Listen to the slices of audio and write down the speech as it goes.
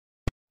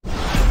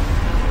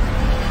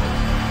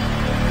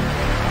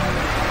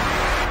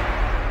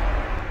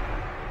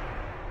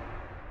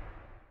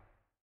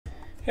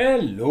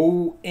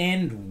Hello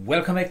and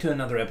welcome back to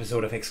another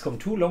episode of Xcom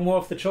 2 Long War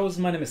of the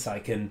Chosen. My name is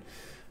Syken,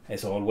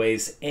 as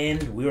always,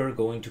 and we're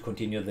going to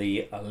continue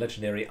the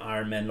legendary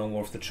Ironman Long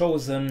War of the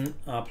Chosen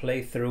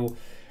playthrough.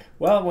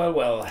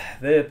 Well,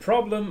 the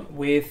problem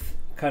with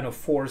kind of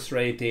force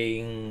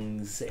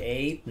ratings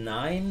 8,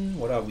 9,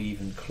 what are we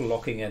even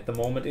clocking at the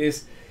moment,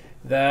 is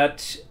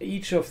that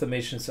each of the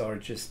missions are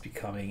just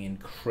becoming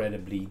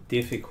incredibly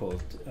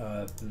difficult.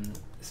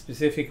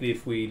 Specifically,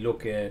 if we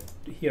look at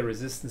here,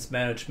 resistance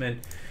management,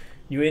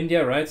 New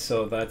India, right?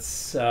 So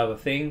that's the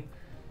thing.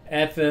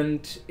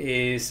 Advent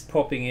is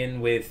popping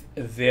in with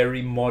a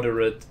very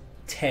moderate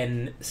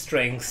 10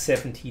 strength,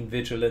 17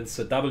 vigilance,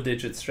 so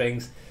double-digit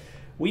strengths.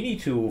 We need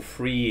to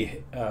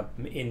free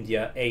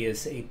India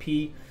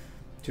ASAP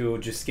to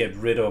just get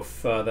rid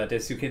of that.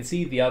 As you can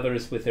see, the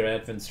others with their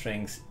Advent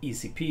strengths,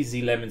 easy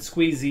peasy, lemon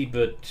squeezy,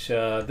 but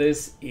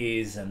this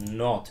is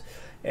not.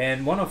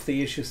 And one of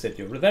the issues that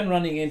you're then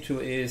running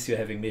into is you're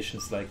having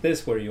missions like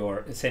this where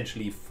you're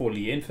essentially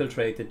fully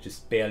infiltrated,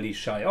 just barely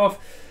shy off,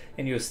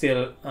 and you're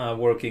still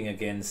working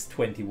against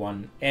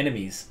 21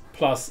 enemies,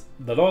 plus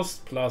the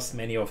Lost, plus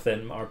many of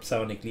them are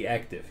psionically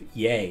active.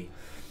 Yay.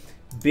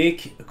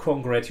 Big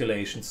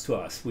congratulations to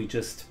us. We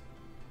just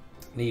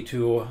need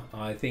to,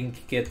 I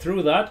think, get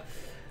through that.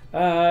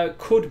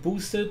 Could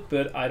boost it,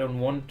 but I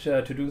don't want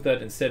to do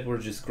that. Instead, we're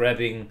just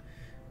grabbing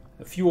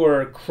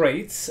fewer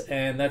crates,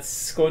 and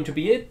that's going to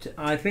be it.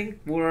 I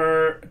think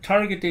we're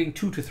targeting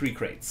 2 to 3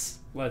 crates.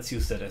 Let's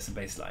use that as a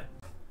baseline.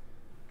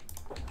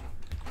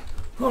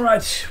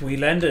 Alright, we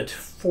landed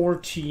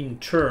 14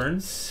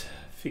 turns,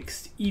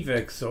 fixed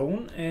evac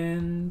zone,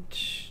 and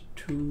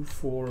 2,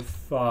 4,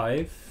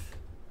 5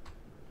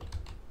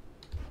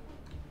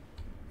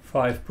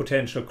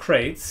 potential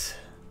crates.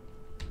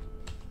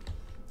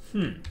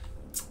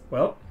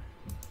 Well,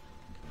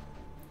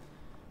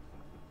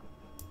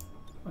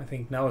 I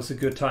think now is a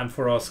good time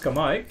for Oscar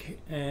Mike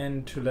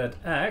and to let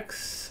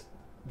Axe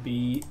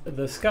be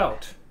the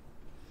scout.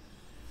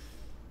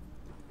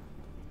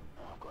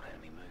 Oh, I've got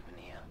enemy movement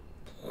here.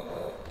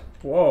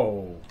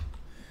 Whoa.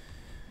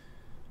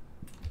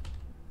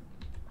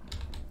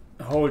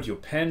 Hold your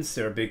pants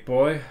there, big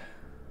boy.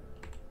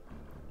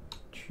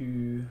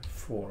 2,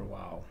 4,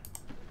 wow.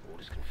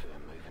 Orders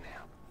confirmed, moving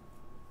out.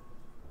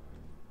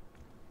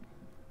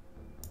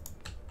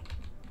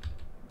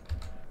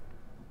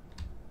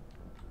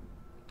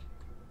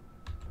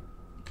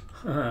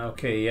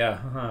 Okay, yeah.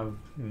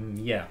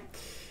 Yeah.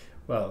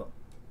 Well,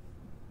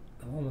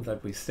 the moment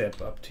that we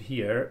step up to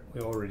here, we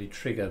already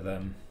trigger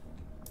them.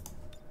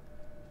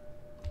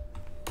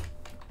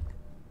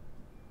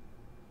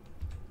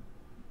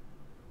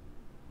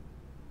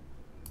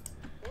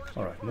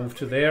 Alright, move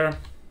to there.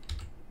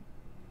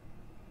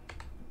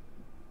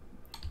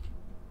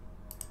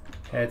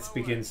 Heads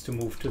begins to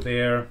move to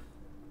there.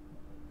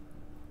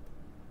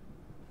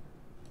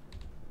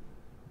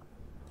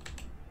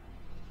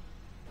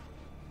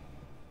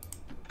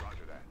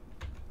 Roger that.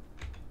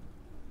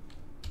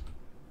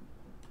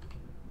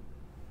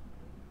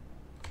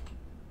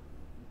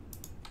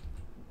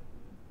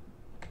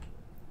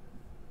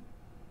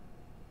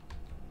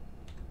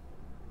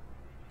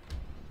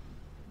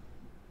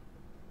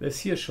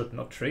 This here should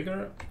not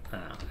trigger.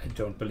 I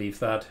don't believe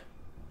that.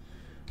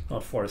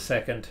 Not for a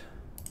second.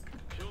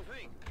 Sure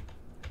thing.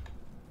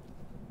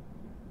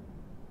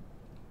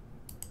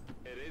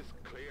 It is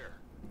clear.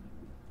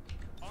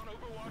 On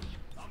Overwatch,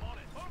 I'm on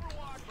it.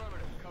 Overwatch!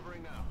 Affirmative,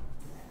 covering now.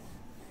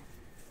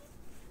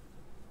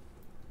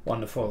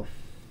 Wonderful.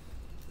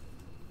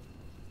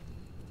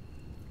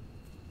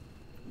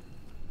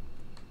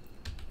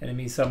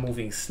 Enemies are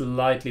moving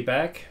slightly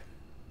back.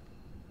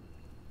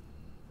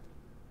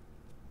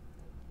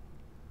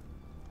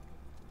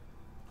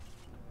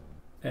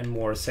 And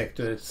more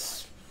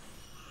sectors.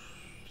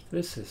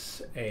 This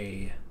is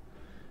a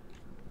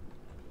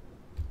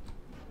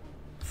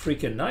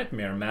freaking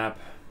nightmare map.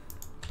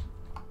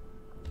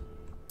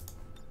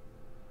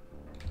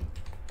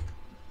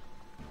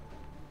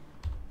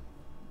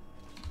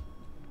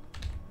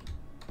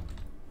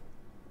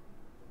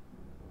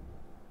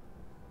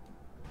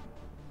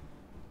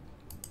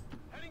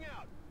 Heading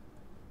out.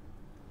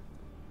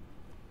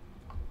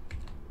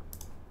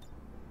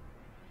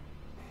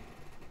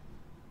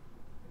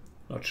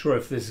 Not sure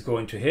if this is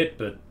going to hit,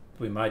 but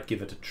we might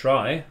give it a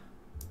try.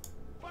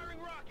 Firing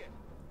rocket.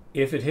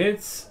 If it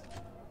hits,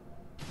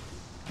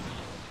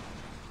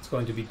 it's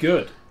going to be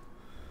good.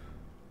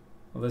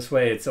 Well, this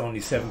way it's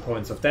only 7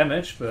 points of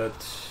damage,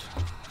 but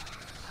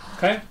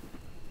okay.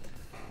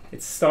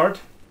 It's a start.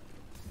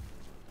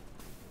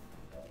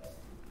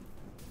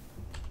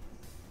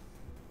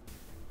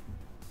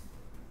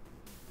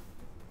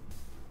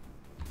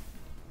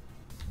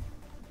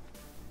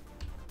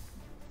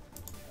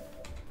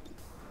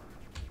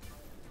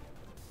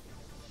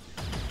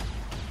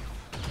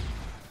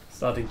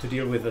 Starting to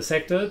deal with the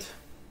sectored.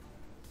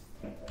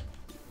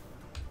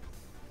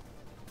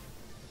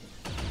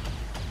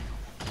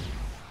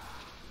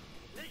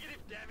 Negative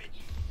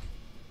damage.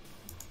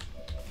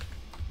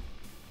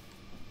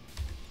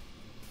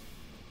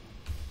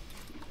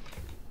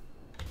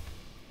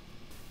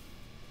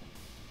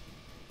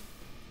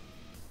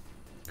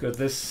 Good,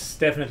 this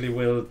definitely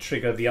will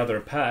trigger the other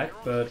pack,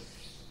 but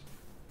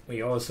we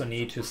also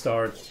need to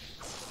start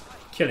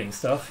killing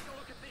stuff.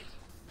 Look at this.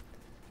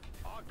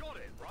 I got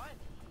it, right?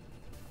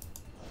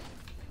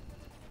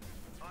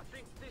 I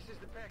think this is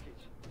the package.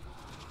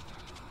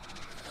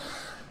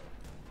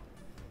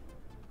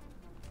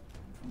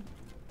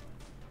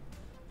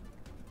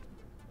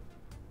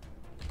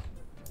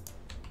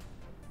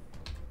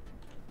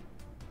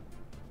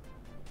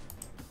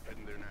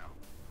 Heading there now.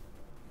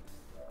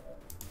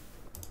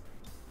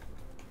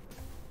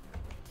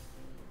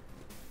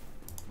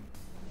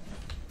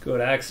 Good,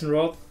 action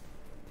rod.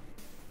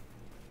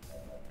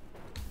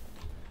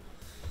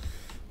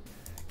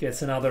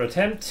 Gets another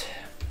attempt.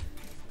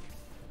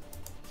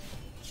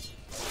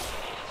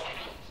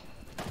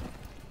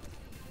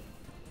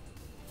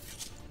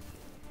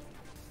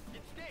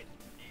 It's dead.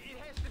 It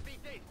has to be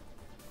dead.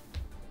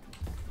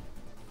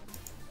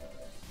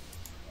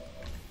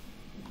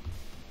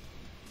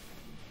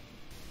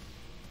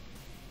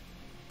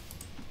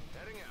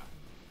 Heading out.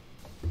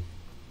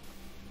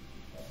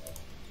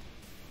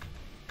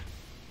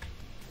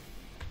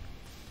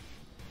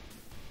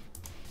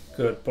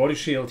 Good, body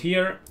shield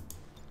here.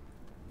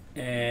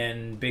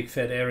 And big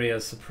fat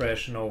area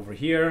suppression over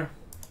here.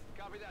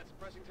 Copy that.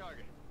 Suppressing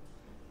target.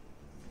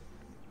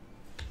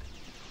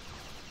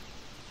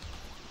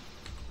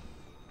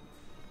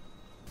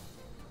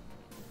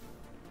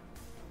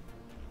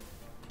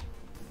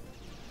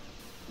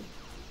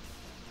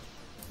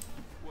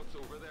 What's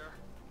over there?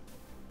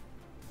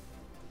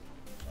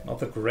 Not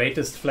the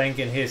greatest flank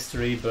in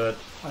history, but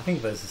I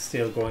think this is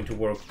still going to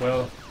work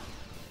well.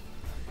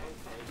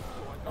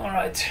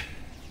 Alright.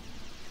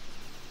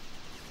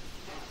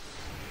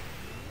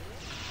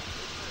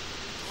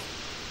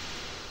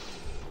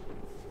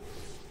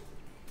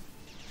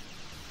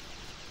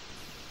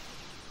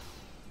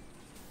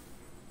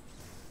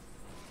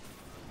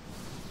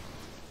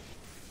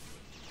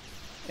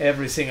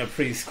 Every single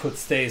priest could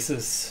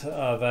stasis.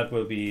 That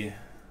will be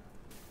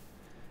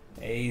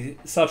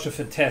such a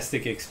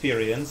fantastic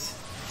experience.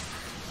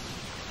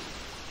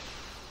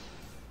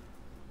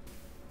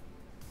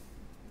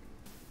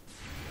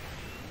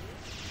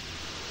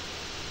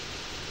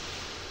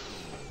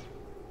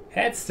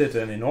 Heads did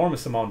an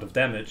enormous amount of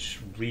damage.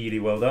 Really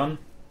well done.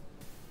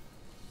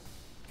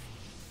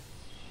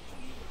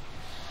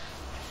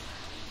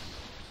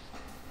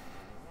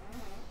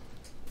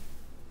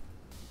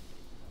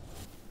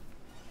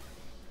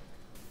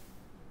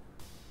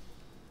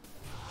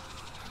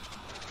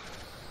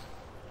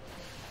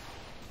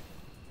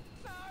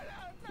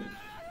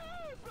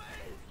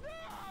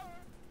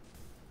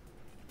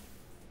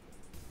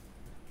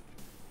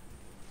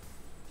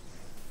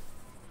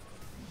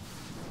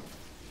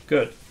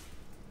 Good.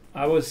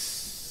 I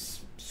was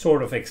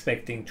sort of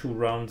expecting 2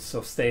 rounds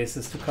of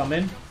stasis to come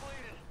in,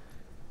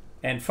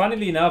 and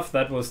funnily enough,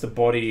 that was the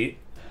body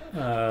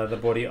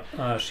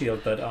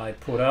shield that I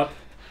put up,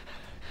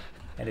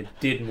 and it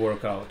didn't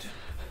work out.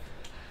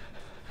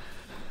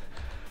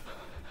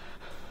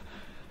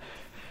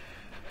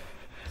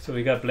 So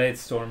we got Blade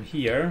Storm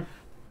here.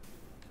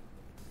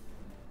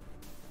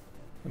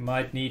 We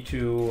might need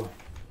to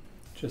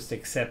just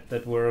accept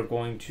that we're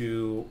going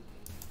to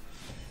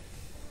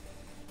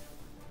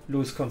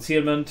lose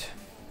concealment.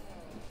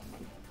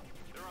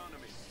 They're on to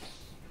me.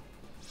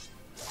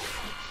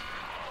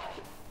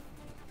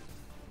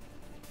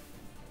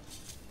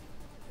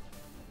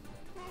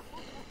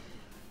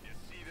 You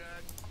see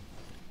that?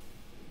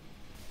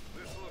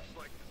 This looks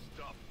like the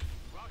stuff.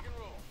 Rock and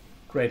roll.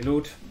 Great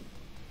loot.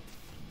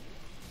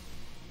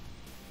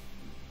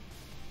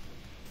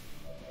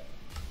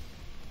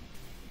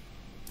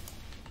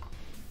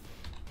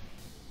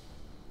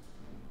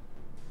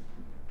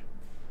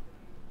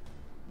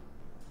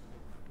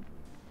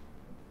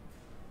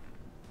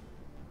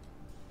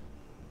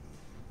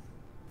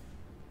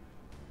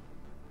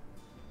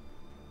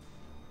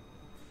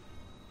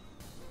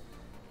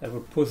 That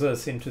would push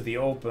us into the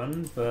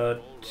open,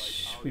 but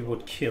we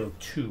would kill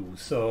 2,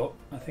 so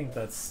I think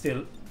that's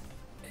still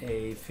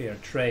a fair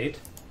trade.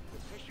 The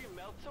tissue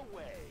melts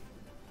away.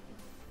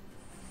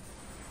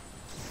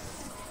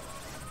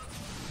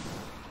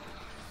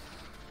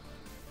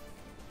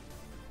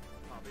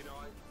 Copy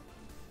noise.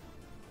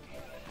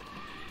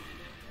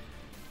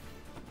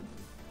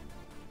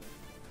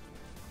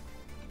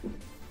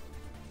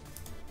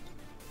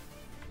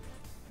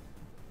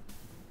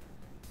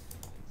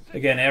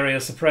 Again, area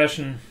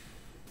suppression.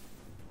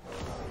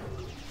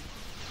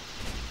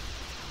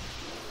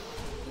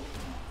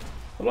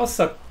 The losses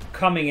are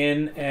coming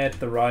in at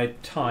the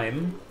right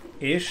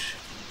time-ish.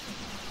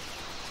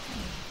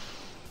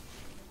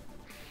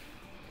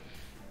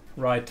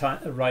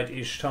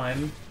 Right-ish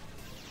time.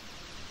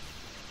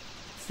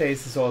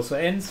 Stasis also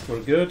ends, we're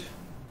good.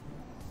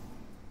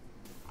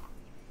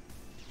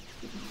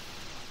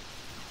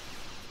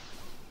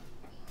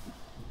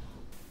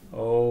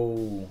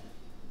 Oh.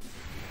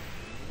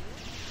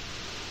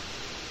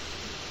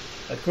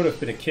 That could have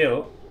been a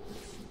kill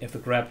if the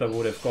grappler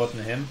would have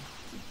gotten him.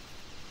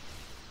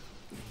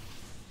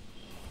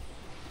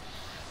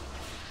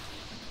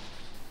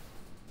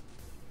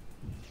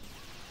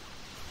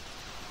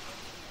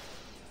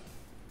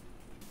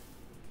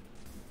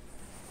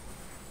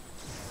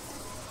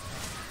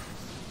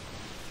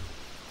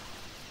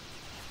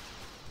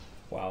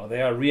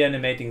 they are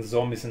reanimating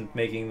zombies and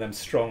making them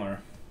stronger.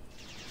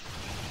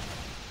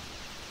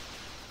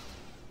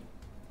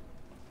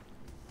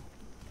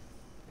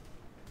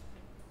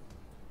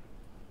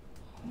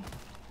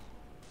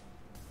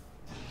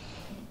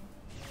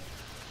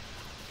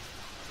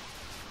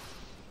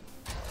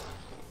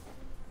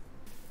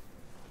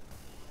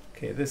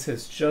 Okay, this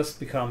has just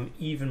become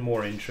even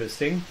more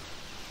interesting.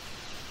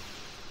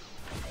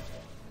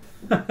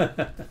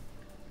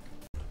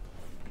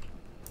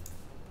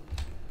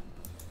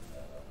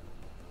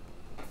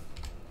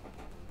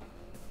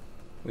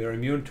 We are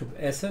immune to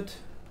acid.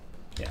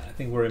 Yeah, I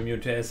think we're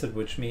immune to acid,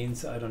 which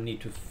means I don't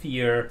need to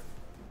fear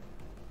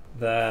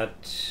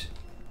that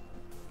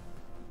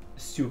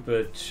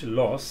stupid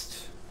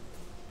lost.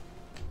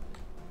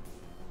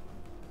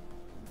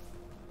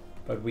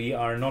 But we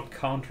are not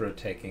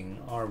counterattacking,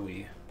 are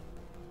we?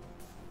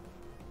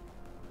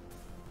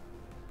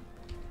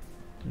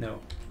 No.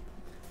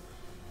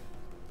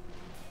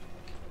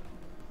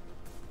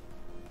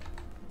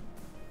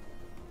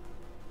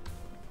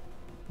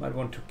 Might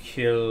want to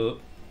kill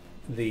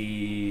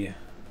the...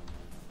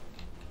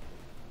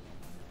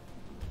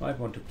 Might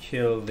want to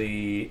kill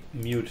the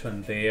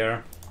mutant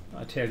there.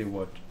 I tell you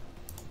what,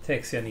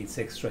 Texia needs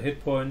extra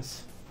hit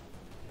points.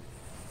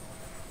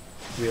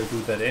 We'll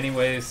do that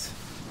anyways.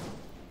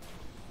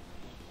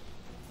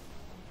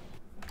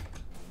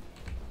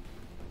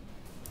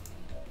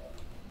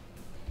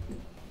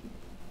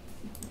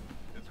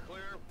 It's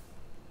clear.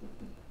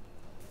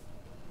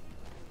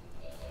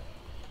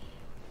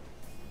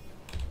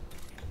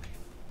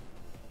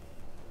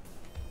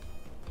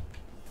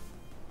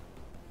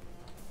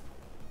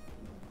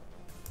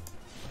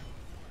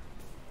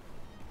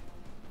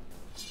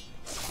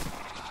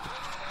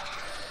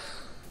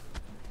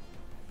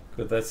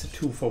 Good, that's a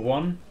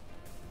 2-for-1.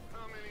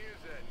 How many is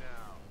that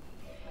now?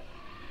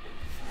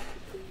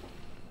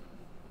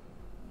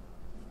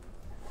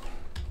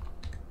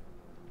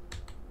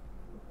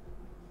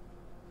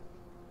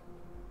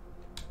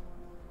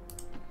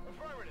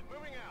 Affirmative,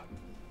 moving out.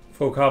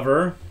 Full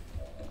cover.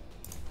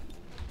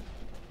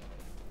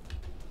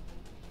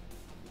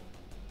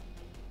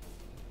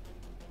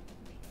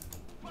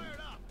 Fired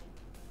up.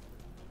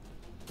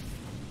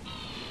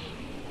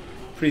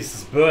 Priest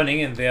is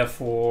burning and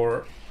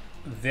therefore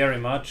very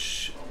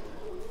much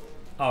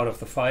out of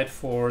the fight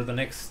for the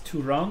next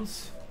 2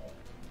 rounds.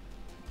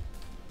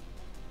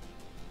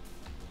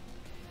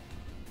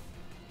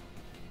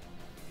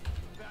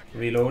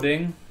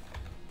 Reloading.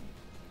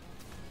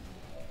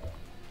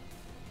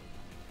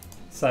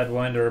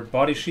 Sidewinder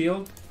body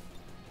shield.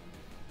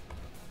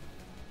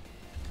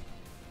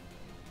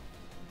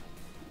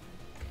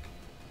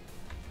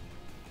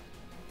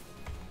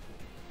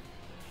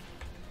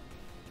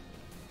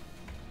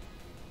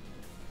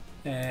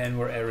 And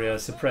we're area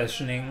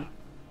suppressioning.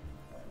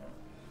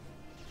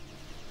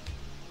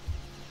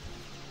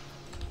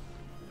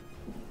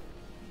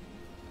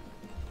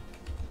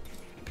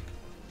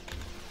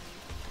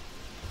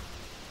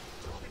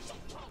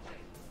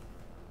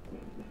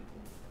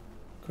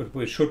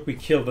 Should we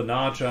kill the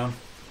Naja?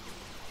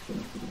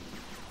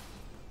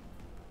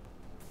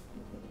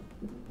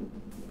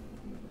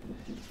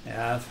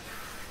 Yeah,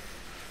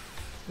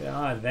 there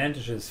are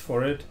advantages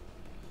for it.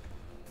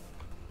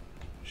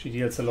 She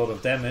deals a lot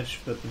of damage,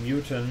 but the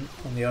mutant,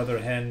 on the other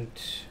hand,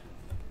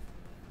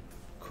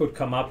 could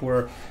come up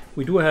where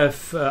we do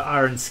have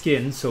iron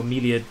skin, so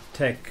melee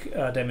attack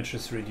damage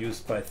is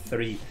reduced by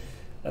 3.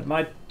 That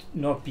might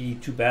not be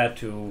too bad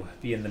to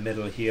be in the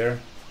middle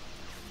here.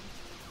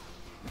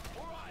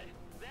 All right,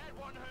 that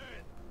one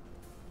hurt.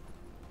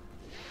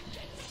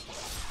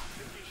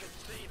 Think you should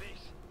see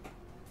this.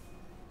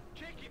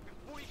 Check it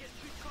before you get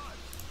too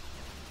close.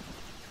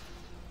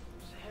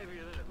 It's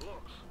heavier than it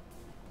looks.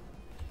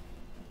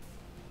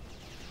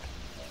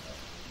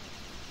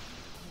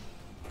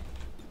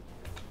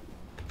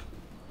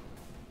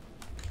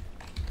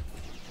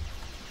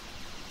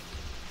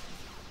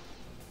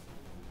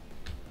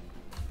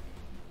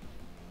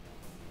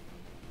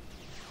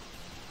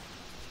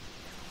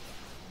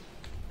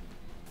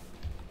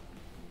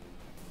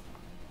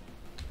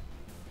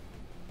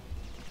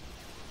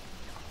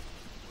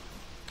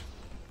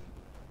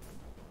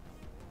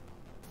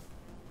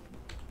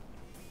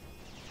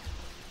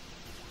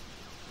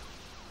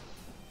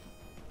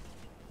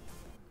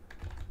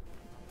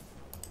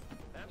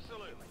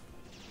 Absolutely.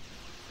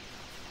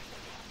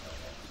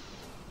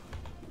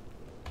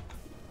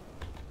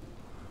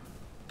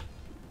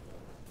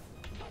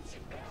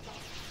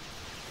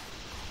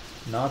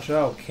 Naja,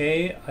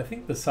 okay. I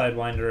think the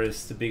Sidewinder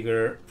is the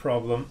bigger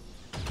problem.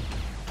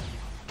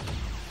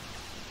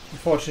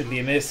 Unfortunately,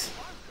 a miss.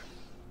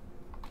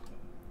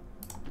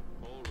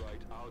 All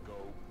right, I'll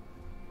go.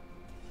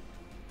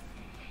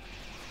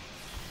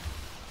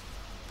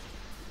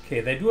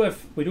 Okay,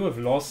 we do have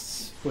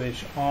losts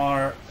which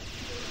are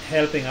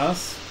helping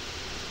us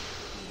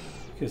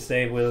because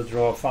they will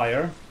draw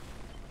fire.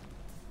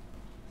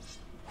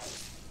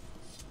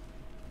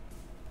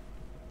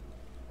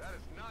 That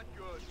is not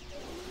good.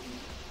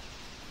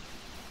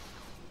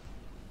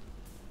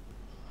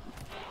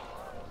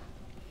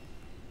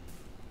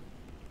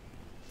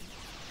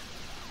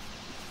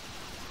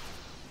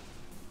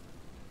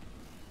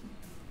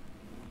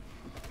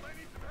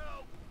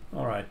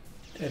 Alright,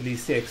 at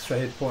least the extra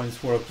hit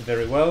points worked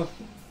very well.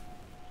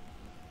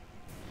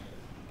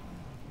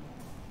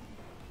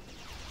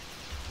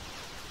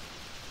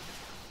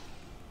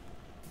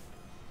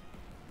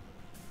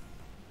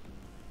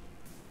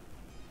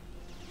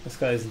 This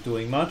guy isn't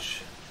doing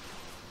much.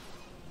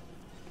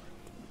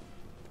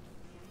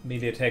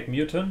 Melee attack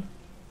mutant.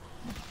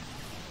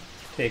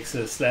 Takes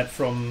a slap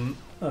from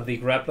the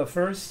grappler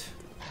first.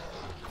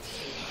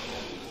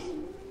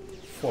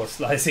 For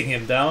slicing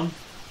him down.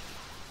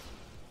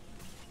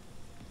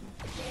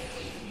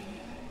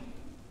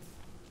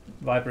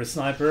 Viper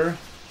Sniper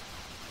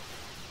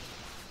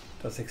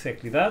does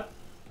exactly that.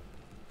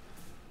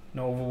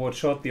 No overwatch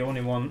shot, the only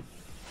one.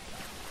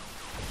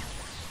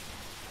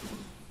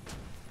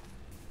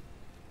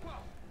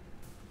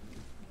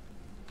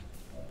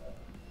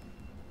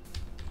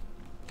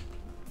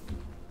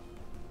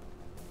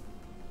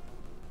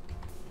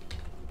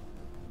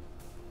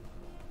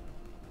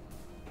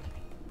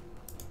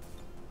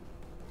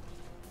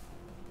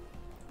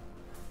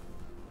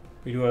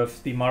 We do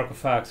have the Mark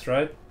of Axe,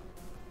 right?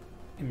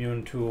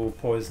 Immune to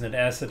poison and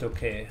acid.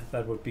 Okay,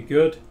 that would be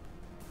good.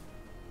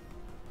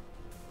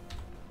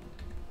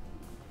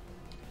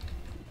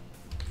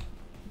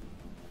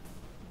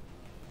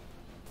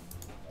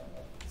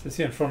 Is this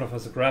here in front of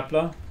us a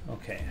grappler?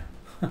 Okay.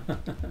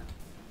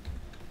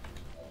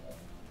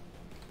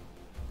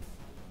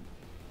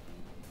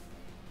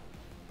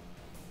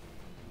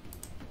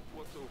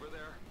 What's over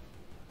there?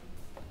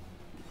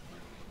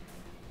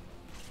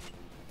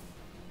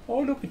 Oh,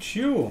 look at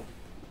you.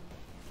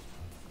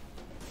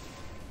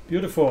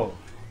 Beautiful.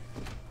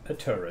 A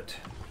turret.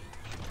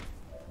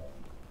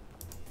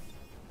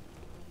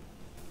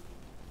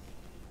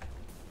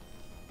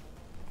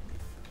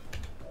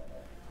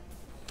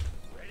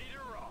 Ready to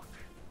rock.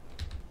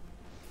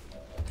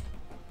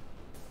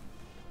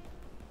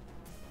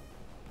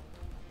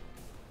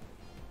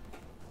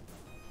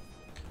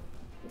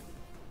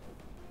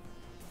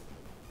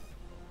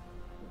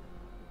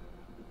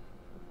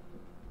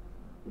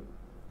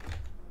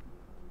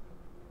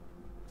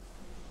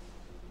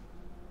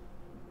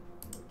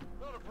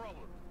 Not a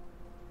problem.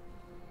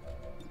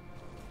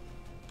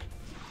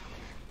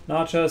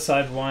 Nacha,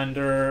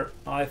 Sidewinder.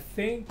 I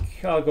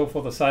think I'll go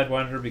for the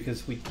Sidewinder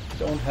because we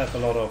don't have a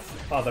lot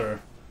of other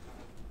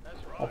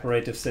That's right.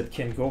 operatives that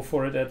can go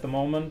for it at the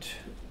moment.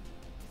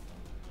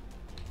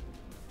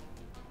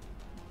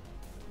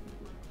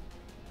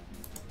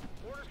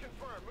 Orders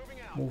confirmed. Moving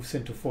out. Moves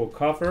into full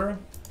cover.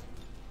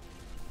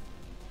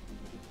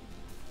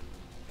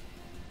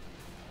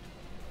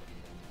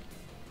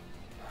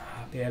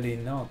 Barely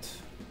not.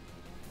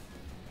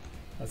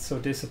 That's so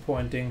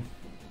disappointing.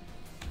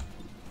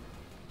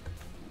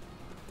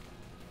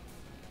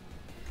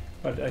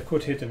 But I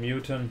could hit a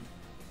mutant.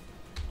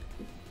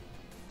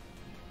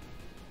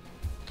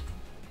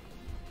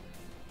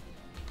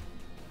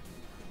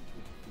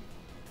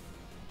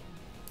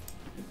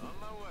 On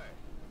my way.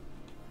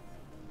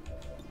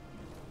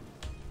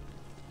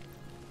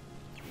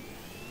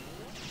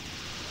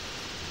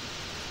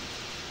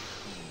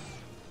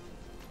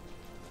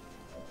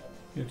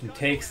 Mutant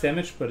takes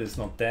damage, but is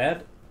not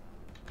dead.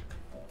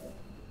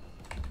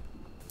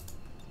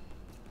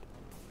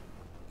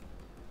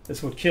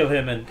 This would kill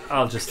him, and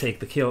I'll just take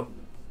the kill,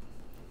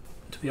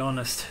 to be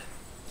honest.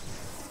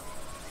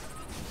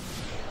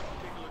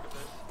 Take a look at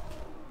this.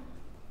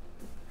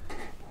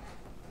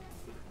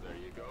 There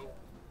you go.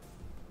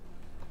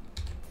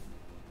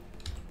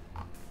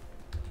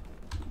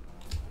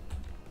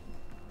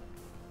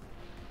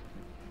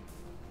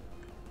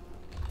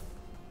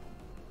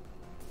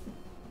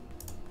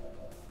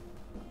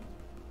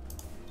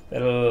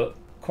 That'll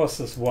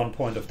cost us 1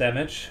 point of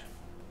damage.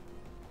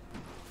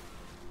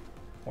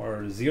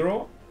 Or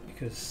 0,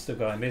 because the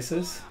guy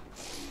misses.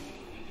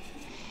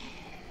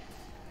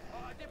 Oh,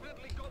 I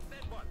definitely got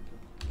that one.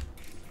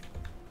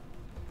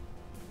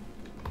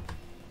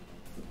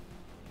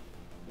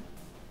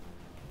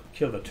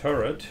 Kill the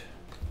turret.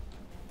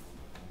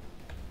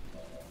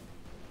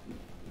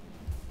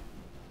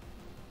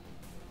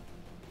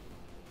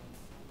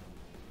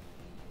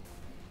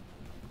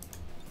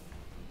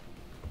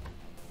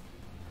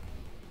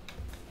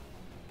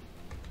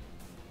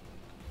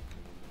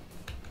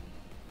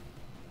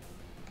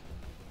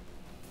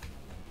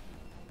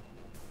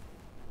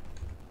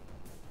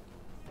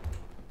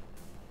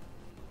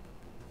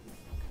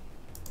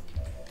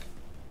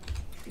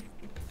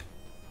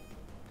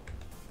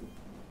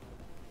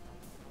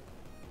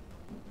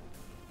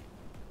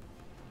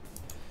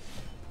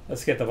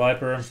 Let's get the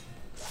Viper.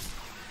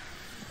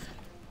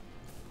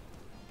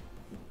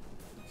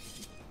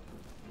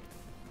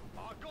 Oh,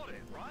 I got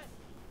it, right?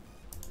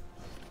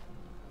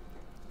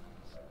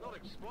 It's not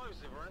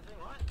explosive or anything,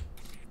 right?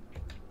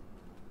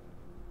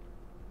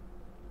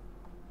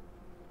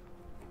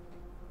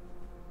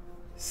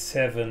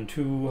 Seven,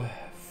 2,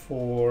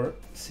 4,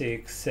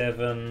 6,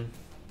 7.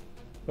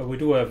 But we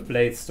do have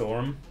Blade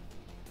Storm.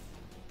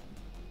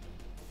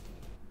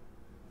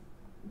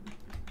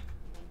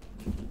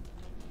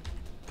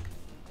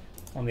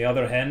 On the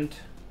other hand,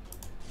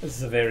 this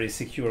is a very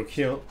secure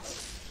kill.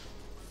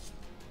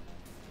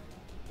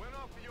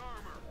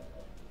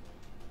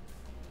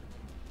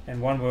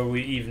 and one where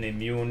we're even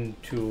immune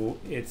to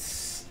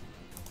its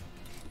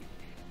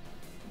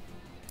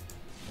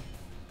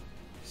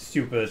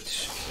stupid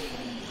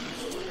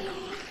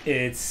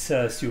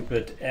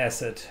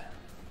acid.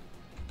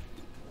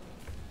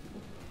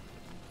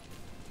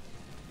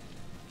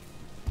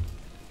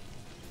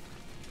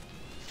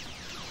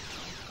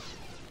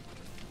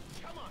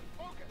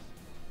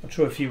 Not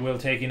sure if he will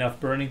take enough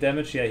burning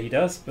damage. Yeah, he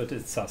does, but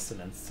it's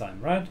sustenance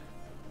time, right?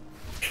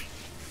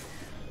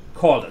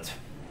 Called it.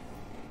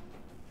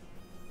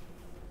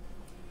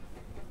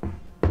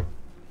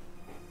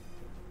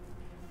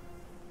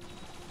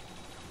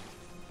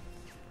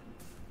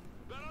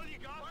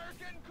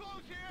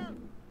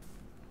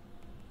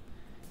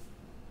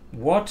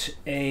 What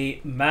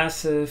a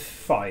massive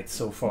fight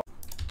so far.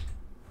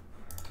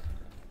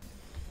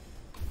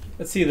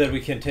 Let's see that we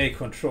can take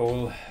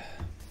control.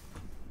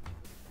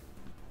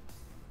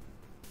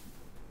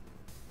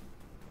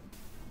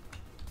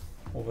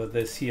 Over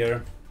this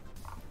here.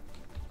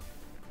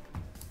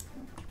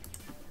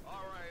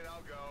 All right,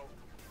 I'll go.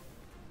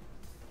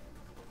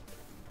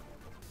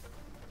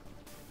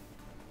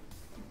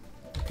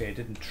 Okay,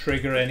 didn't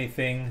trigger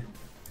anything.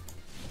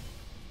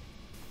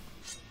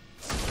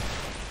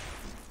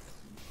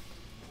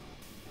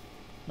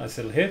 Nice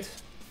little hit.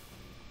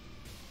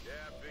 Yeah,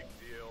 big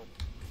deal.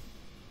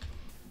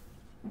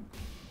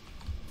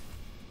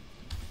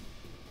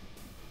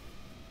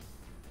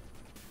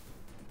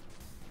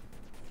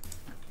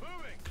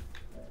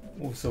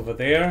 Moves over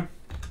there.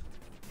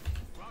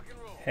 Rock and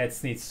roll.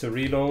 Heads needs to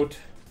reload.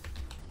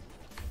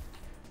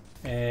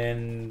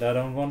 And I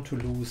don't want to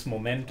lose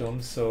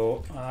momentum,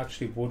 so I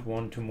actually would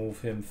want to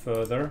move him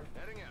further.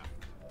 Heading out.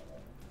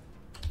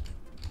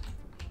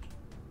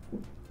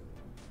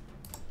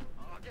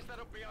 I guess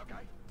that'll be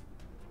okay.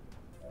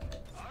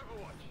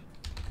 Overwatch.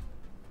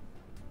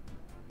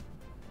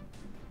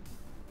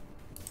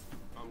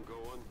 I'm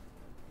going.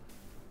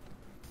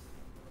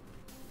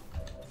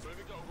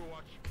 Moving to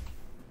Overwatch.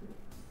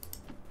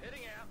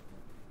 Heading out.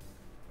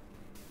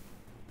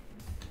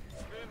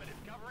 Affirmative,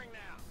 covering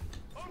now.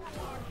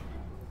 Overwatch.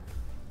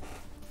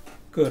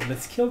 Good,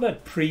 let's kill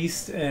that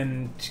priest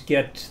and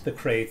get the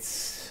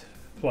crates.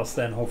 Plus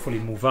then hopefully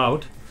move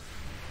out.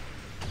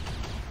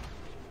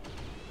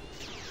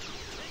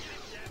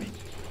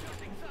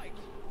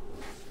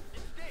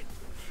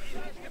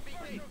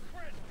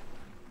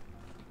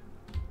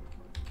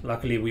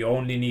 Luckily we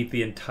only need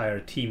the entire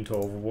team to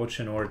overwatch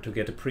in order to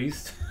get a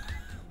priest.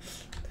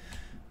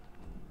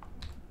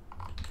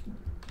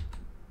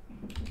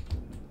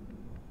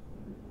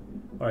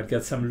 Alright,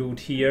 got some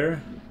loot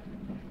here.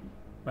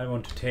 I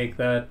want to take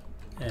that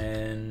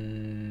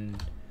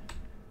and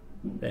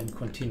then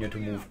continue to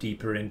move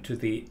deeper into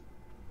the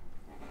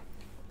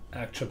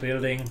actual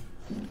building.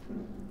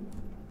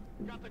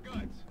 Got the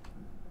goods.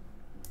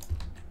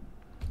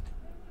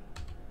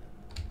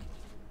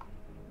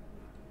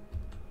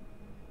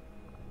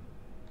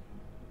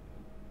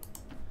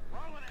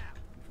 Rolling out.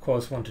 Of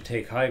course, want to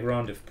take high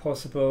ground if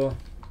possible.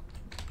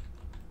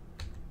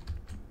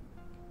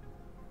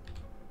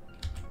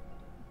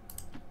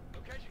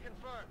 Location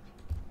confirmed.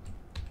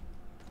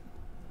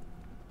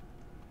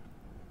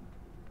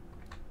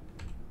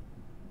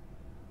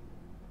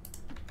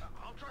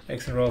 I'll trust you.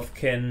 Exenroth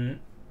can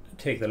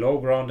take the low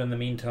ground in the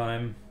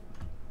meantime.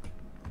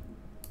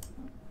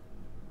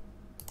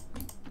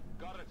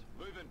 Got it.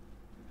 Moving.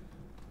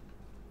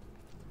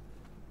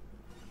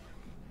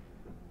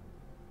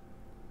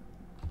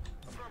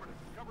 Affirmative.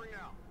 Covering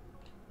now.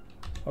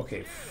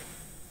 Okay,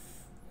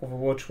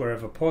 overwatch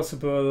wherever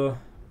possible.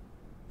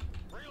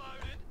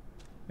 Reloaded.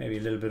 Maybe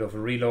a little bit of a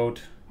reload.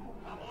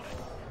 I'm on it.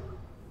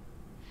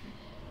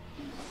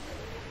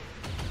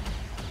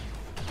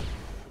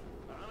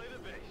 Only the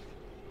beast.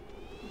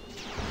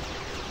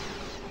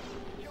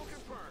 Kill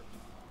confirmed.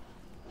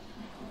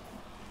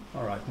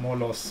 Alright, more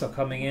losses are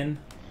coming in.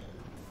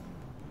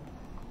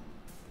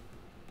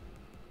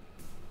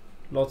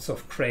 Lots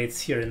of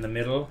crates here in the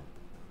middle.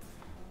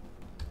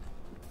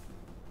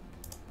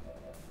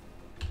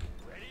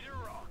 Ready to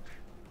rock.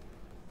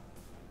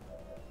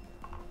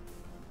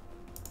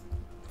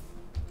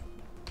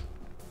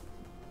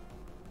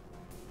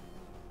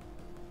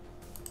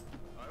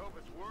 I hope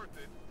it's worth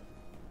it.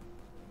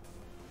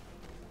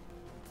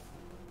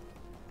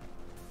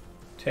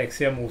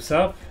 Taxia moves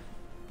up.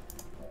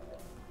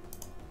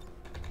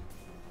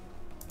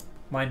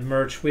 Might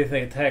merge with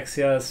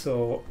Ataxia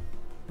so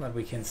that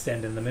we can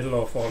stand in the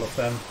middle of all of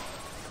them.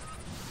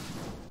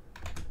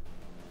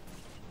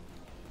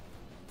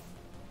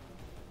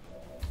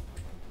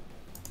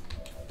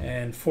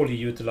 And fully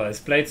utilize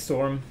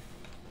Bladestorm.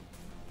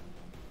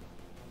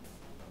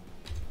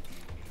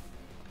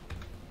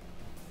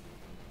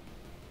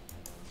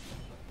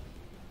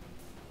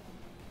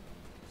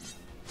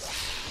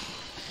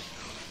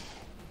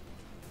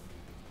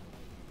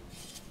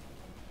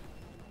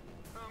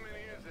 How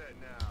many is that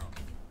now?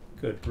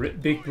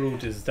 Good, big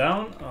brute is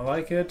down, I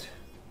like it.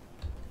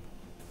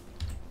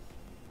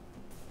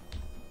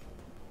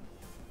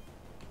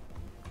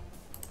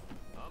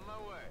 On my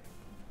way.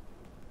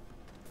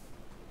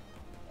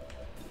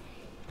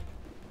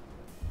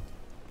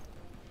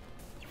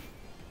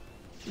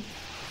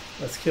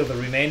 Let's kill the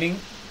remaining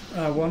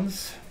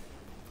ones.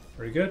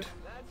 Very good.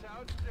 That's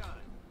how it's done.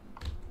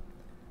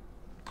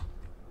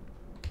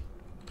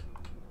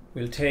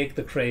 We'll take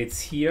the crates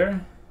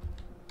here.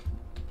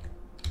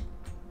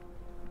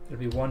 There'll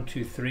be 1,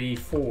 2, 3,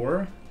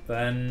 4.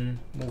 Then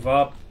move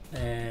up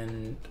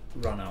and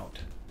run out.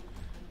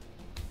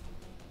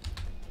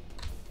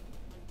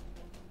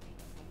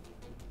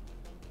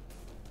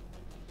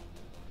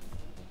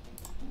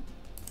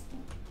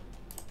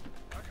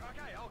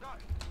 Okay, I'll go.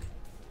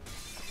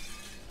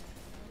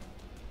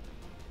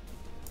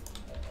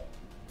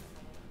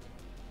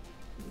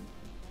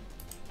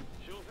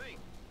 Sure thing.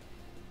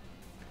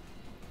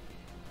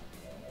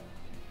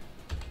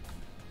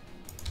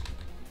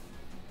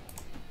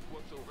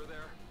 What's over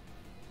there?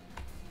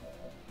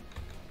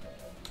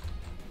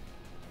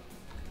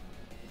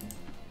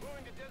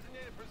 Moving to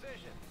designated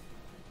position.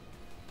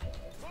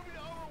 Moving to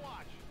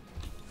Overwatch.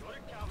 Got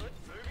it covered.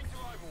 Moving to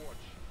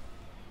Overwatch.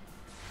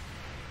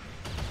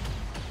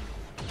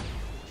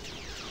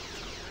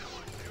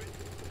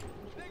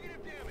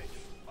 Negative damage.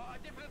 I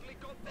definitely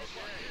got this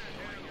one.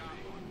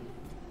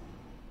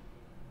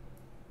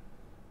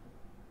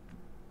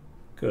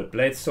 Good.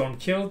 Bladestone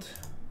killed.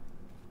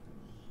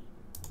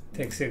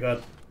 Texia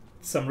got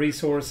some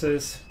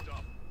resources.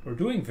 We're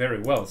doing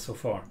very well so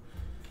far.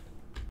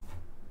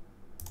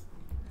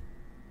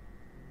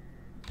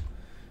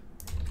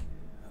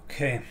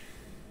 Okay.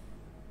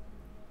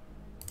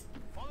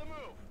 On the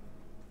move.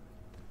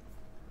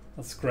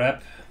 Let's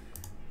grab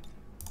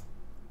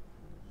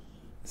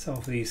some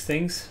of these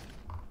things.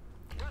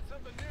 Got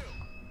something new.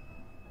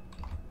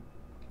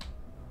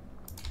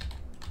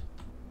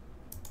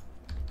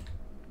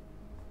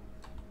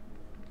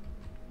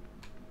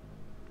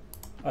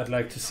 I'd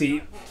like to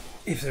see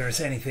if there is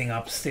anything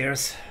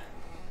upstairs.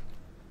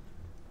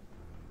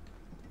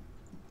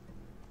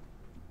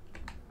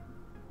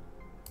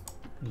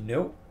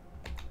 Nope.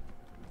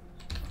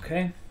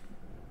 Okay.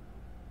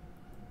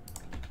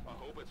 I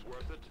hope it's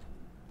worth it.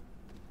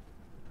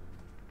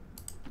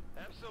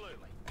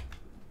 Absolutely.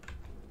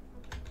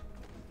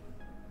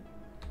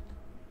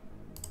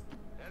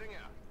 Heading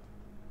out.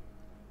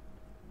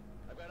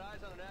 I've got eyes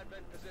on an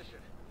advent position.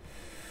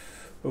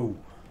 Oh.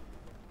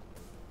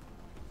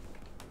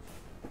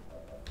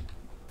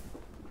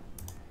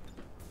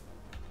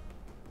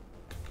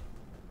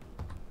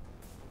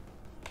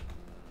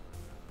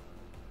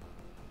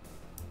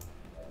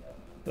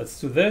 Let's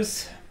do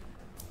this.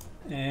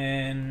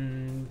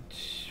 And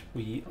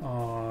we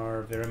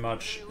are very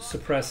much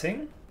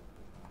suppressing.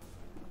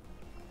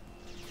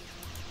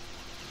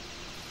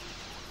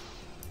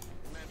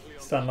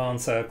 Stun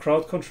Lancer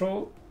crowd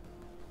control.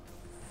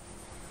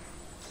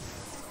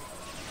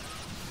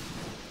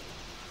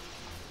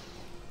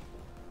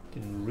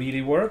 Didn't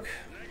really work.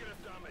 Negative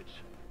damage.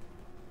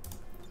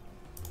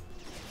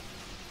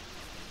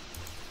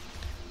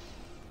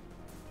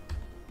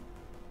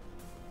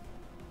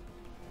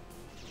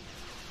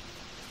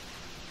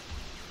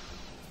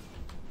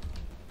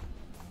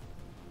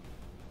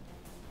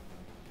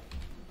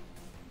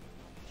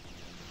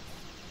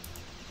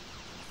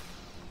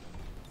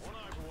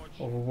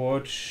 On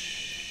Overwatch.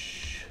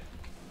 Overwatch.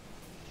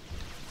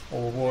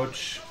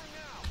 Overwatch. Going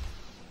now.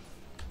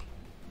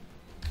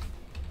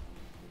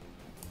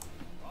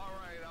 All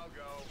right, I'll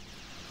go.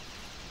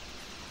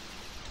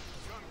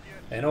 Come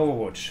get And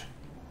Overwatch.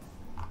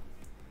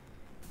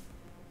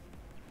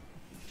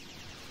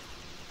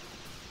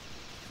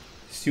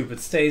 Stupid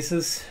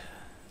stasis,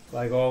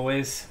 like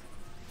always.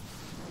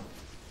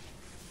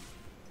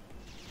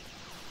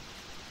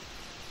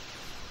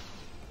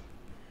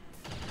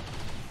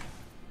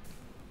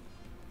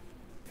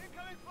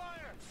 incoming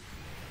fire.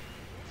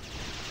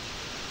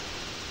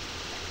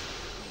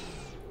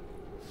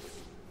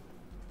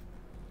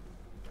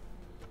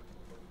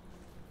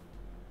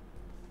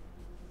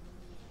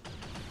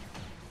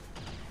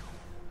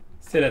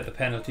 Still at the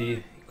penalty,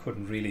 he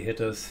couldn't really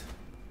hit us.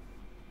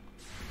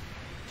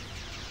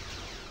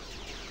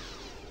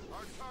 Our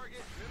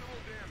target, minimal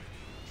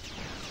damage.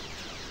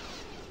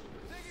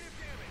 Negative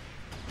damage.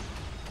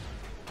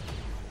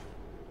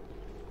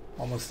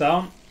 Almost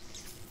down.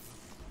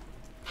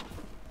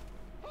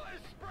 Fire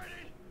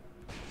spreading.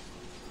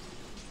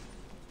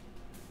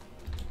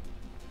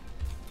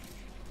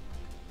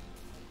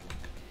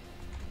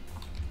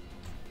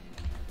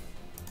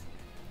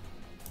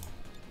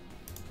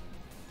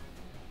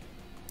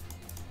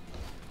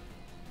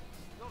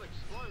 Not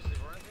explosive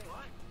or anything,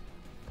 right?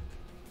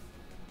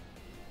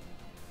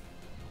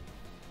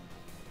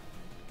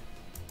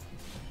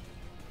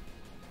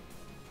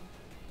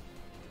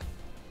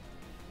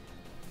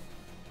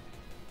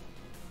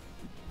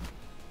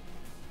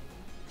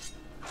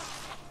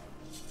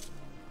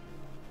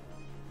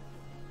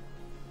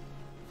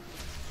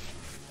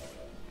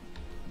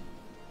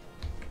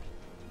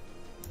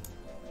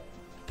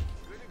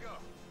 Good to go.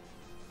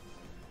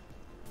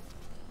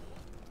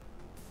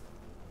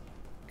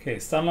 Okay,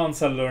 Stun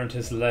Lancer learned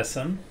his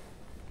lesson.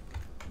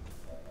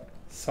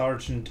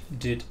 Sergeant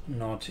did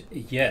not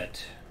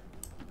yet.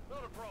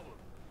 Not a problem.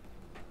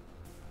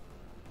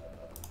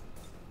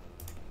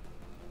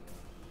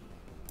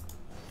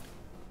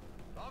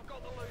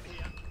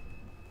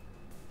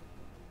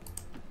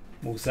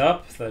 moves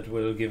up. That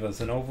will give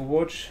us an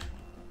overwatch.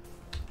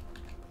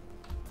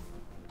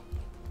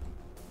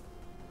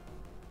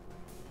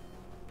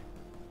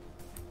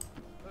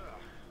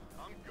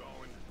 I'm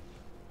going.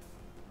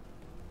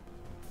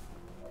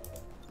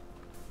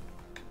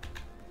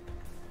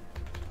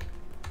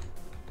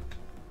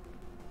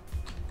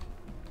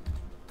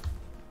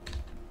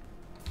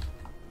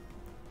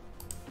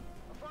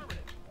 Affirmative.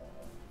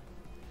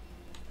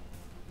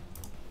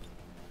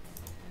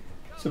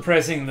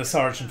 Suppressing the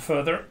sergeant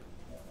further.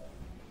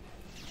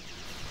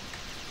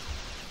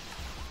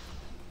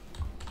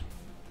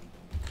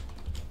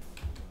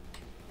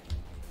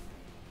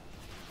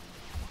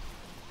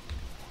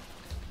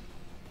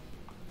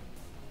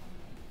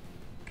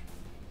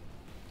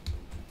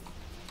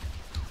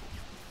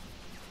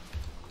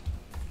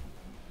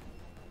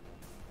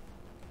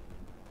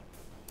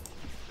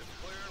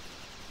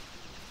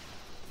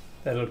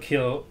 That'll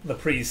kill the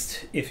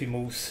priest if he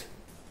moves.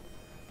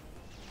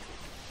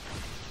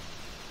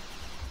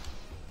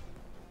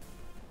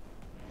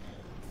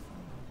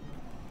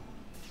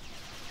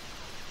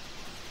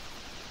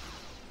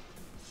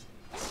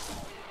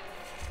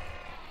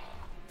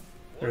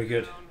 Very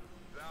good.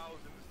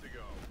 Thousands to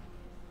go.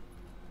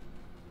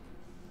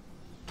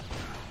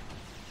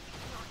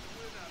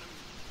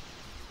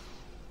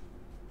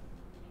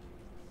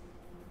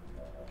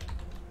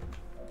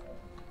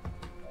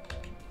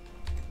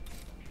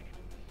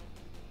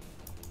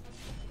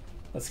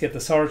 Let's get the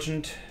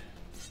sergeant.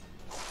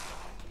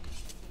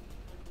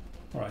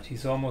 Alright,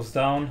 he's almost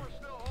down. We're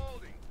still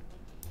holding.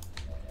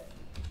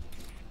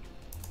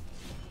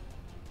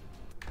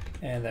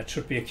 And that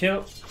should be a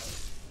kill.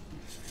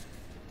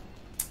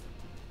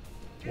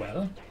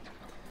 Well,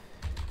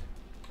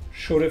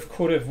 should've,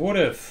 could've,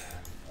 would've.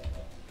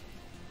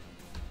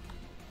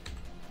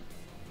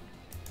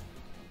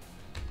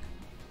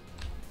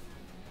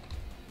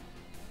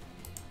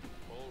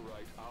 All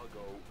right, I'll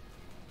go.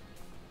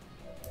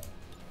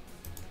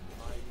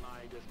 My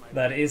mind is my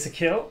That is a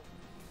kill.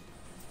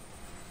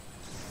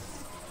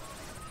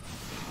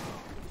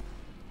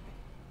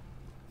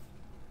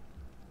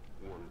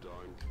 one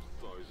down,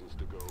 thousands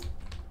to go.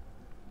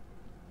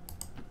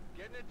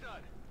 Getting it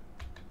done.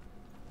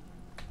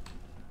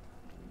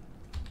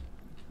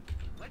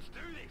 Let's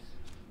do this.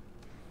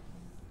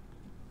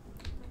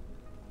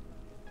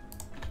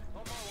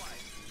 On my way.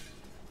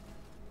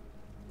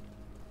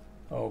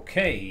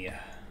 Okay.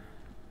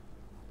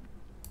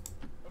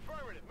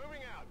 Affirmative,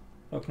 moving out.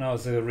 Look, now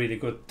is a really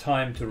good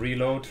time to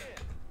reload.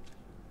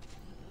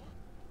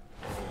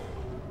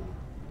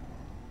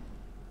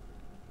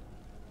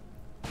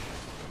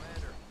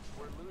 Commander,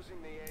 we're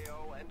losing the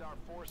AO and our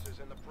forces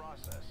in the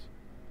process.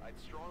 I'd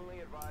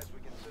strongly advise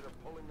we consider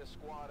pulling the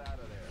squad out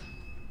of there.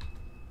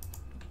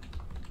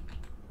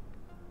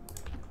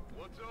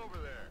 What's over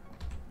there?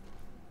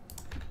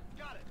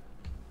 Got it.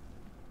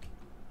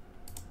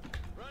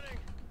 Running.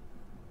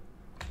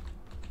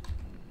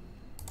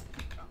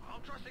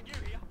 I'm trusting you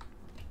here.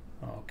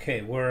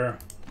 Okay, we're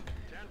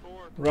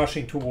 10-4.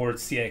 rushing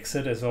towards the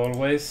exit as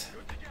always.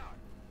 Good to go.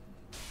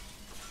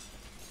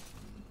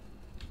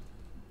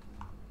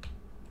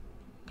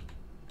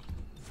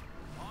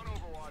 On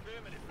overwatch.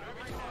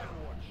 Moving on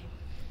watch.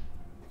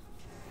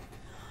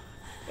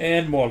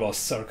 And more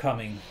losts are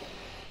coming.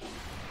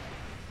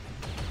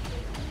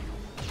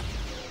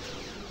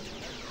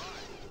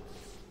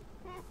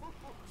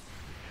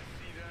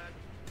 See that?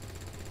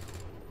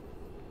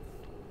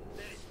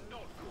 That is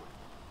not good.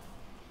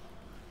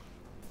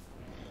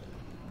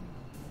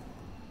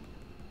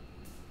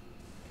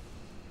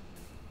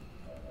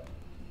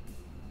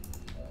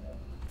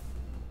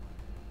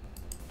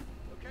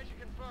 Location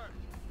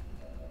confirmed.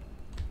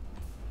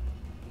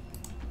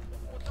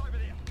 What's over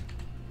there?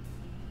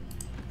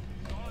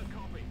 Solid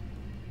copy.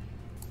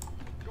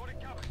 Got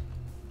it covered.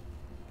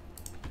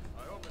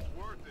 I hope it's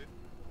worth it.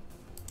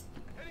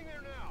 Heading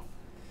there now.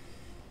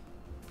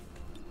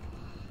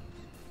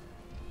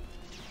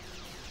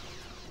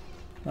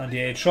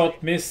 98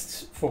 shot,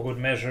 missed for good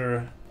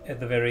measure at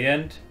the very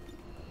end.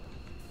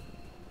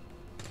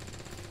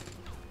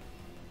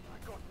 I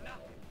got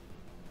nothing.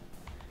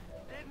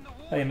 Dead in the I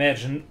water.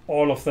 imagine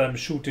all of them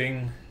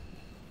shooting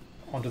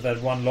onto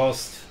that one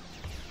lost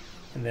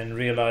and then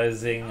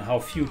realizing how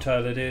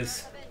futile it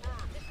is.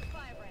 This is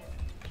Firebrand.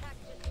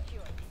 Package is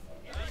secure.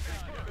 Get out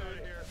of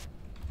here.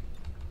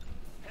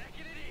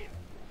 Packing it in.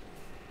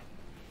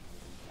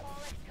 All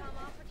Xcom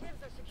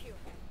operatives are secure.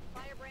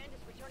 Firebrand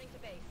is returning to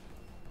base.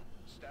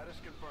 Status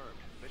confirmed.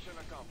 Mission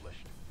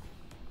accomplished.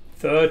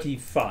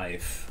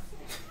 35.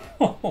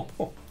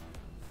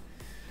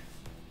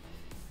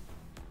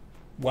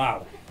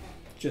 Wow.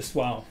 Just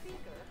wow.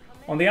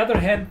 On the other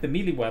hand, the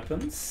melee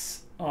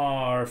weapons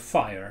are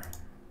fire.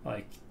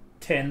 Like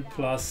 10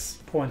 plus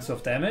points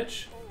of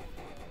damage.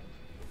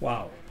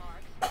 Wow.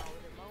 Remarks followed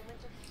a moment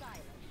of silence.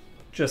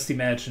 Just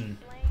imagine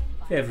Slain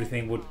by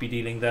everything would be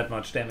dealing that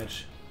much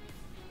damage.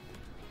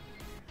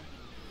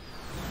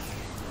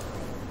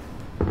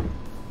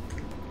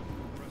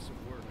 Impressive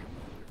work,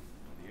 Commander.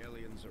 The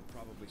aliens are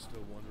probably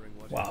still wondering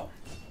what. Wow.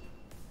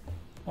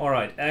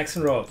 Alright, axe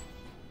and rod.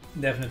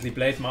 Definitely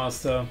Blade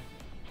Master.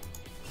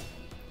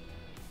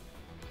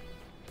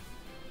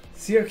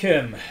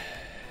 Syken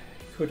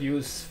could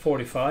use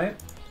 45.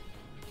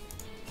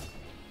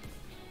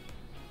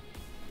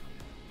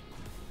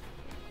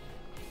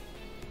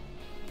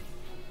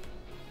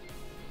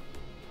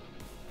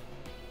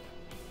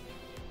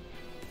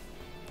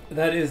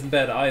 That isn't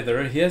bad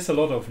either. He has a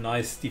lot of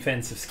nice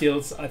defensive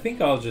skills. I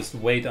think I'll just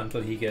wait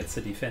until he gets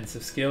a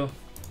defensive skill.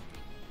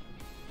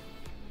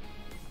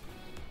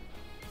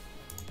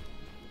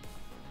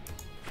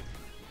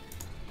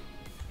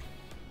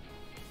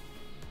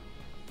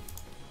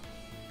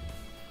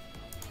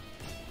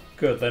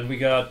 Good, then we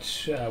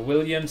got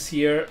Williams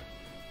here.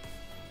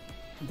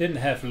 Didn't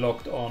have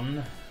locked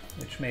on,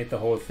 which made the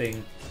whole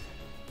thing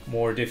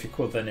more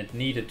difficult than it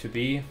needed to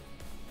be.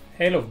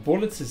 Hail of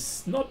Bullets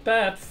is not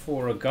bad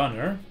for a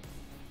gunner.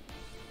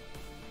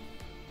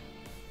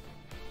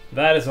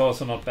 That is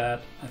also not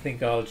bad. I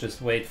think I'll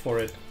just wait for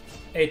it.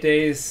 8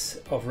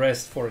 days of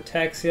rest for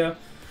Ataxia,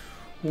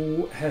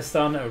 who has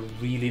done a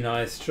really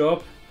nice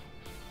job.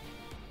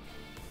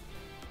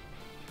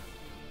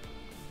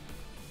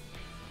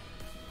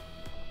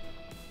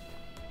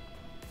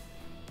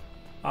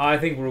 I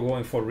think we're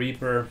going for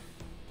Reaper.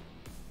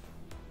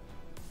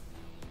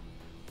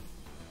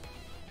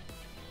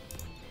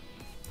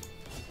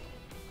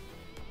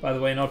 By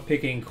the way, not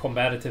picking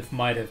combative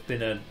might have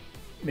been a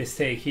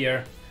mistake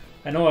here.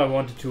 I know I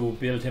wanted to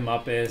build him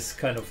up as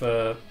kind of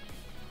a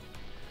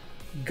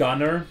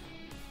gunner,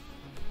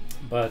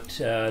 but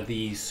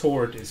the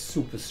sword is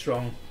super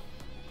strong.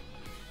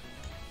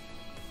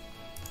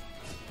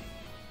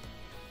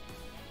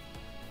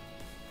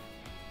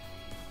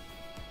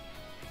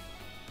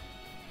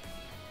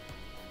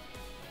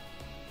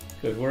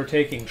 Good, we're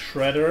taking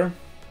Shredder.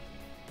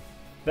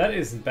 That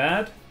isn't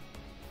bad.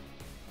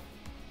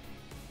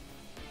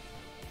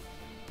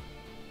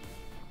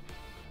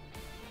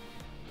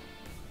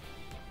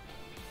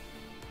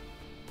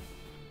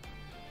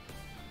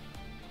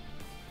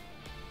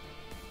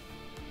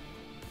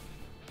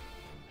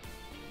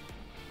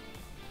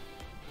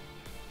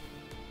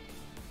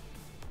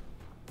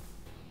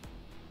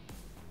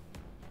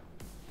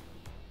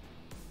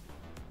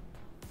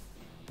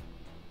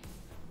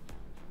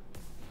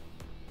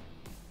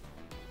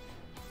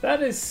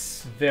 That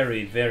is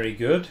very, very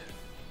good.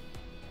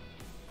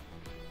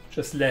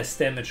 Just less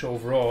damage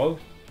overall.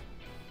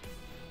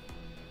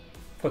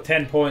 For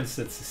 10 points,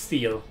 it's a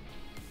steal.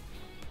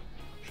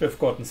 Should have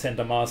gotten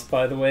Center Mass,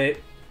 by the way.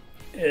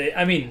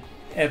 I mean,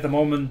 at the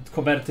moment,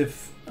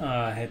 competitive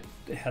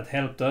had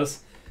helped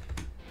us,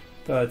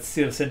 but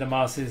still, Center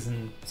Mass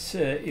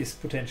is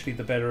potentially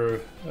the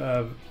better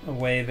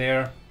way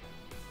there.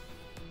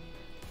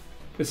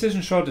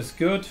 Precision shot is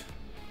good.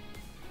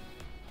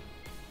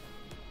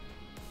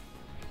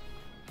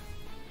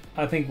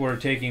 I think we're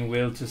taking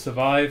Will to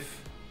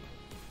survive.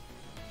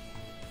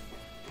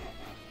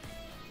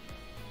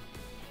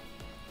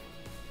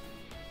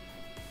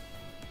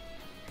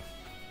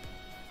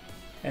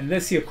 And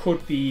this here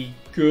could be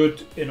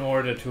good in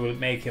order to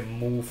make him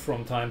move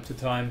from time to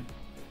time.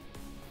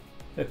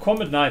 The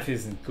combat knife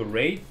isn't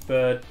great,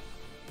 but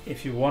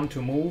if you want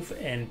to move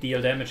and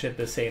deal damage at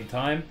the same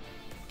time,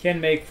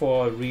 can make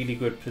for really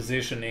good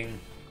positioning.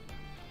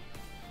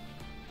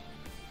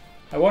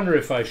 I wonder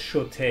if I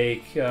should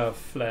take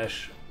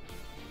Flash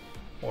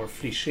or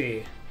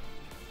Flichet.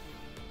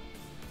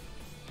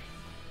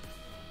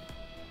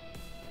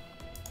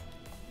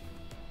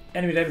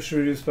 Enemy damage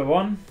reduced by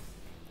 1.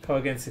 Power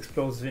against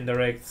explosive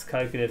indirects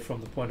calculated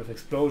from the point of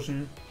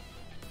explosion.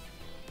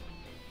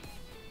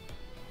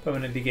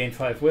 Permanently gain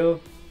 5 will.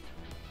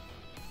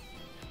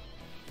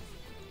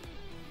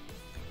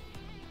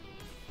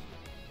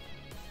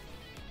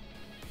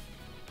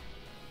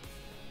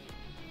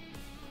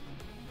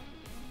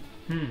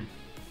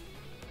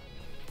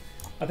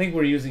 I think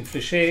we're using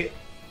Flichet.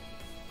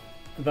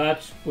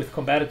 That with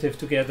combative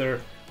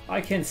together,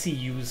 I can see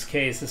use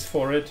cases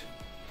for it.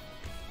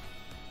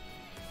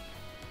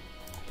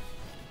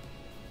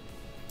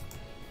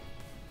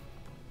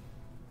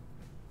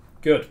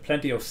 Good,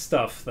 plenty of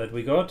stuff that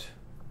we got.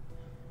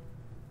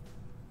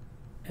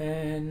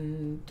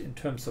 And in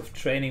terms of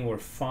training, we're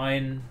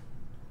fine.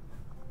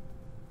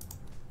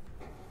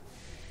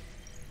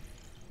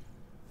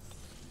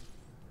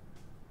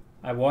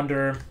 I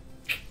wonder,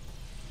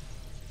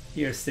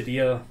 here's the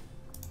deal.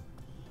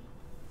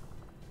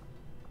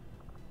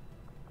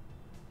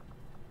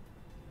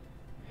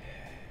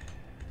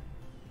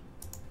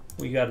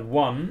 We got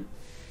one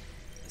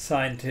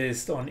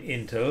scientist on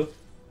Intel.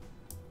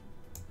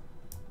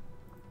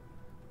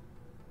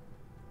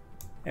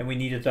 And we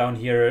need it down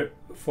here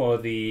for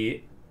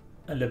the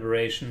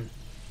liberation.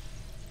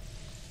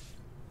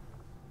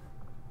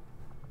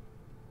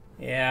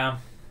 Yeah.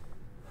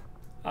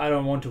 I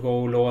don't want to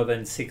go lower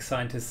than 6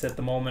 scientists at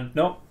the moment.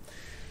 No.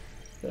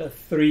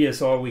 3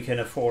 is all we can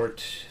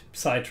afford.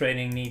 Side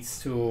training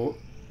needs to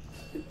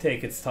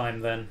take its time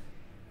then.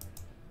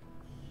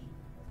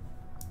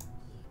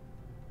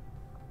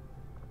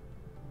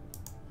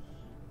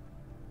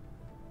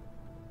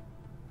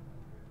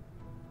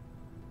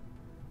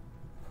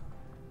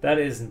 That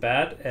isn't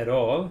bad at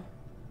all.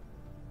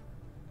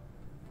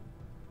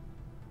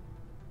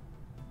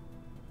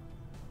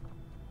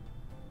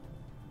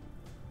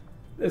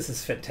 This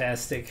is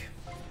fantastic.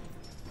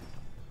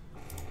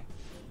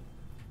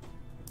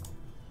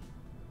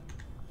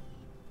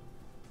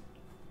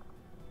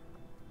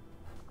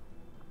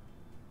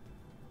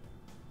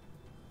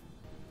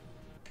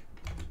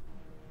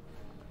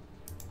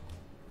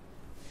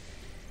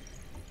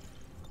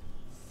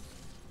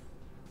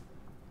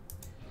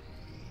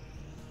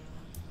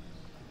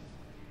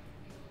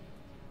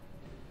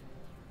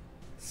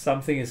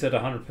 Something is at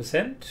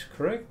 100%,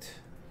 correct?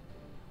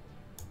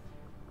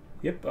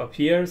 Yep, up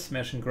here,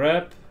 smash and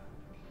grab.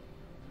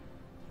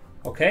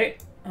 Okay.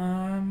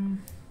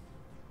 Haven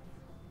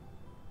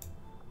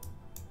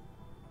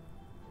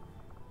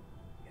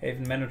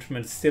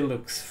management still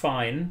looks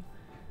fine.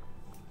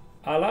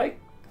 I like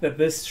that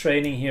this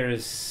training here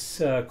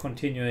is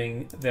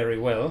continuing very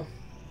well.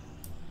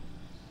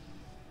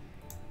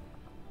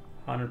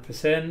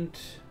 100%.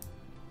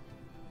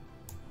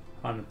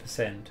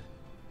 100%.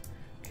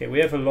 Okay, we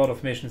have a lot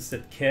of missions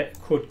that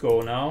could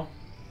go now.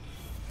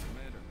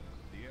 Commander,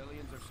 the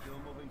aliens are still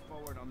moving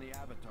forward on the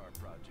Avatar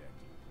project.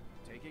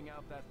 Taking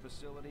out that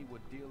facility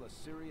would deal a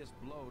serious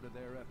blow to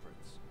their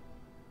efforts.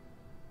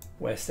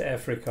 West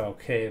Africa,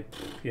 okay,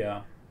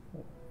 yeah.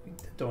 We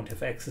don't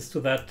have access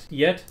to that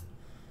yet.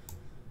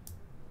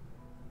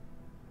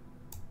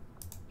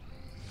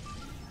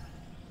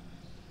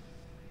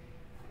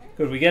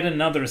 Good, we get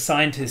another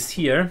scientist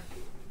here.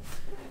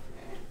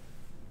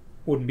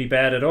 Wouldn't be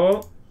bad at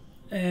all.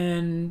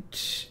 And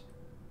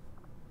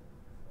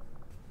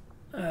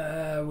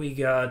we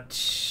got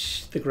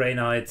the Grey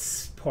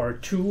Knights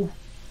Part 2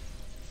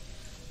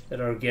 that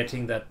are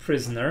getting that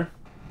prisoner.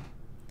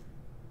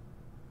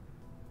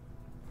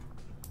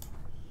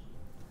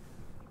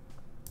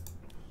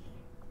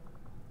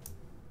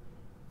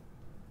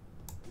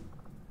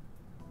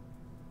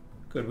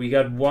 Good, we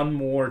got one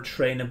more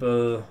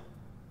trainable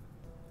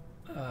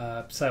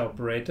Psy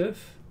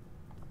operative.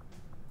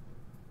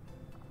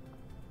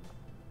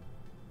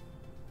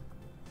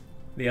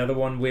 The other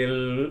one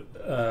will,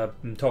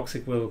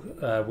 Toxic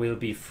will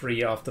be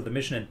free after the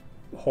mission and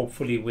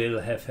hopefully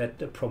will have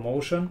had a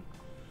promotion.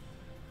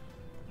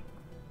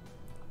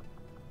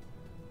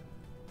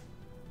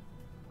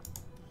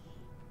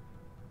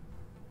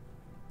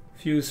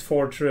 Fuse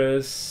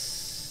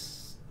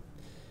Fortress.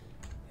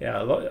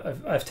 Yeah,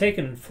 I've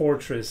taken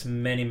Fortress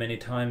many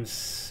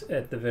times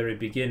at the very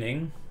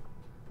beginning.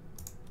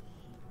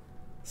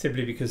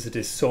 Simply because it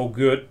is so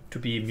good to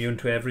be immune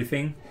to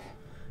everything.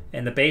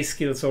 And the base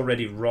skills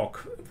already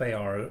rock. They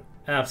are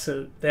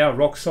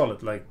rock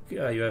solid. Like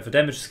you have a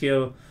damage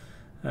skill,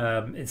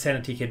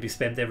 insanity can be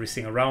spent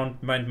everything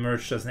around. Mind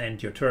merge doesn't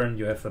end your turn.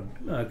 You have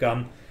a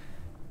gun.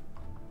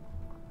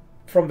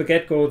 From the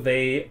get-go,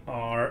 they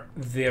are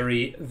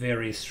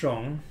very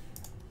strong.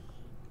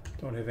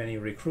 Don't have any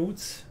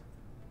recruits.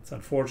 It's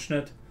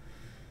unfortunate.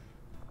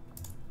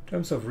 In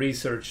terms of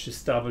research,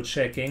 just double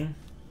checking.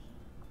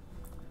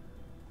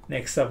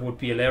 Next up would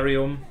be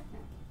Elarium.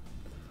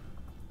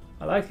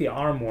 I like the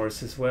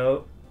armors as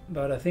well,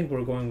 but I think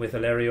we're going with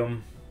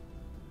Elarium.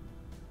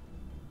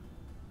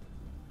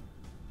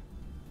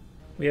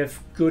 We have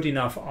good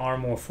enough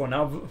armor for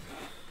now.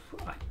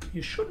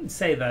 You shouldn't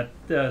say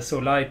that so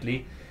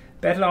lightly.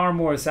 Battle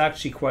armor is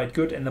actually quite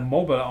good, and the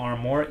mobile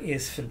armor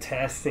is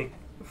fantastic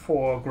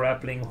for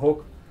grappling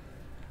hook.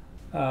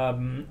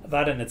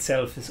 That in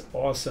itself is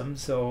awesome,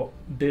 so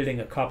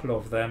building a couple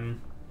of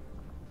them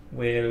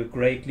will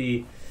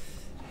greatly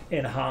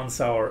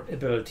enhance our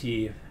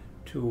ability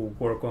to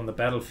work on the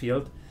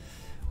battlefield.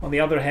 On the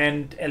other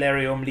hand,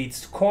 Elarium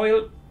leads to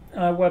coil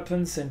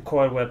weapons, and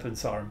coil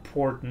weapons are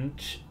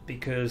important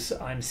because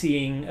I'm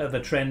seeing the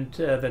trend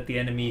that the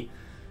enemy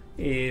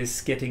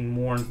is getting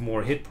more and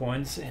more hit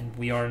points, and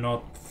we are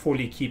not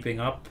fully keeping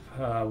up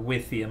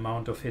with the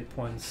amount of hit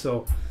points.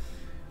 So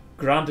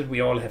granted, we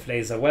all have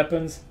laser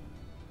weapons,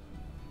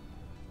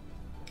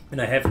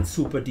 and I haven't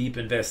super deep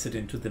invested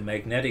into the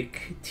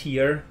magnetic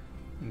tier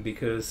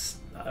because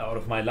out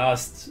of my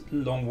last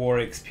long war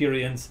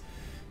experience,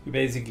 you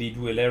basically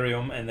do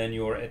Elarium and then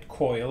you're at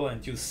coil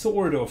and you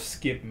sort of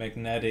skip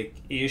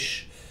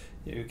magnetic-ish.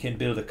 You can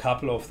build a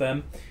couple of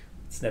them.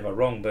 It's never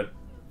wrong, but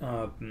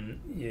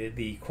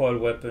the coil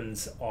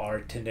weapons are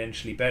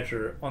tendentially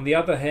better. On the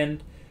other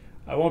hand,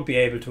 I won't be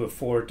able to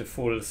afford the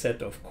full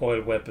set of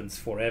coil weapons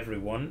for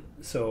everyone,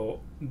 so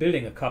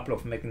building a couple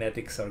of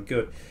magnetics are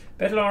good.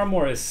 Battle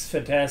armor is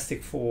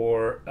fantastic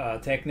for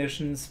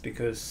technicians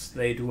because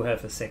they do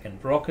have a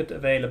second rocket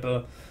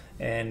available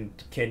and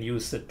can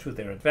use it to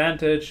their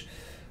advantage.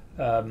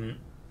 Mobile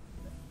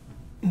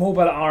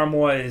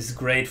armor is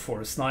great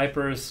for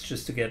snipers,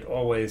 just to get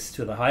always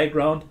to the high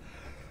ground.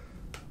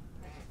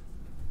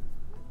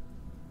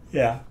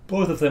 Yeah,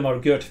 both of them are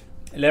good.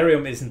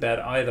 Elarium isn't bad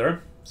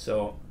either,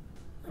 so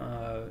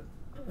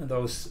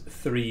those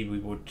three we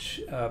would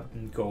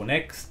go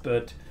next,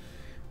 but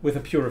with a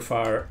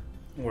purifier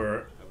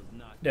we're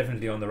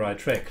definitely on the right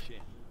track.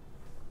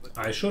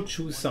 I should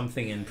choose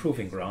something in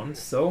Proving Grounds,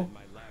 so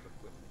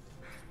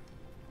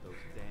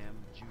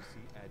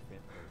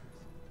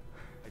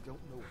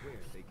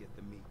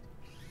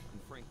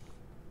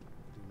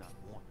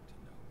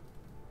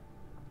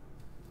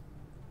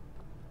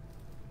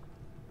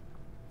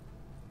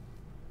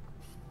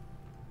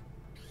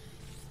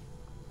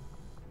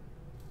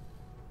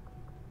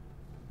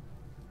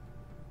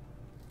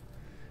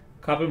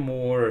Couple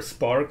more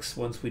sparks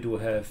once we do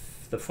have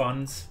the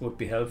funds would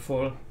be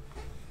helpful.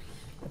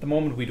 At the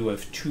moment we do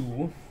have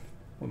 2.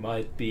 We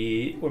might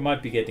be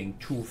getting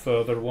 2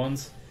 further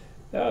ones.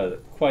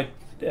 Quite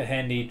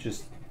handy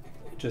just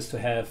to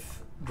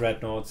have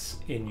dreadnoughts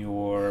in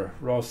your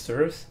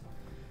rosters.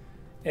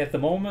 At the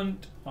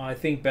moment, I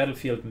think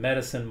battlefield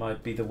medicine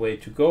might be the way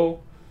to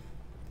go.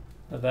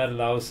 That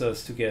allows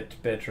us to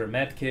get better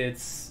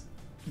medkits,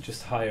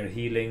 just higher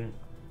healing,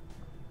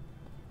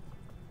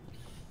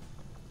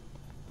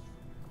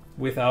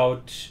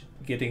 without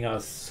getting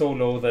us so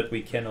low that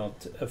we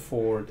cannot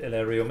afford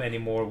Elarium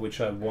anymore,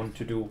 which I want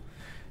to do.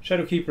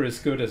 Shadowkeeper is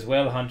good as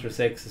well, Hunter's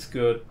X is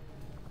good.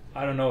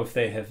 I don't know if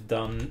they have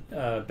done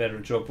a better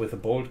job with the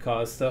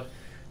Boltcaster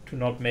to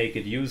not make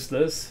it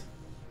useless,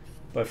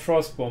 but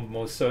Frostbomb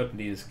most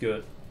certainly is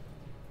good.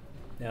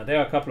 Now there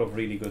are a couple of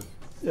really good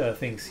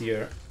things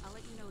here. I'll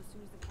let you know as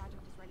soon as the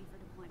project is ready for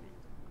deployment.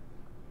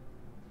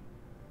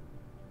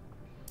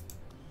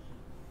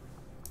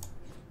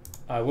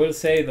 I will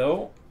say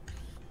though,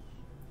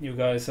 you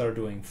guys are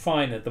doing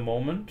fine at the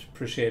moment.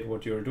 Appreciate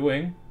what you're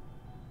doing.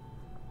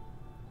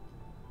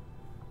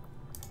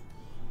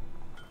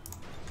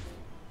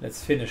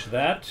 Let's finish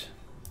that.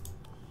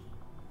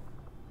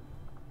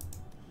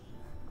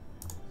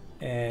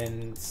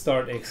 And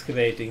start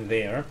excavating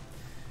there.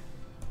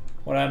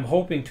 What I'm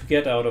hoping to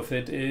get out of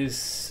it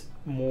is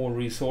more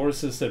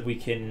resources that we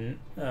can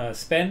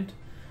spend.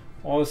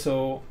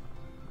 Also,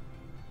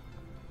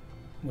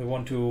 we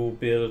want to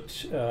build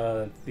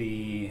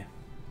the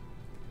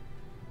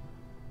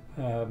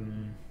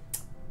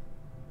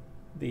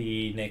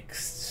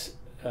next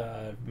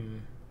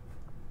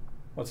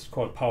what's it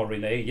called, power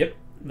relay. Yep,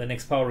 the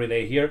next power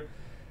relay here,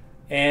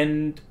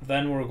 and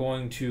then we're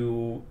going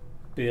to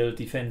build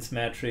defense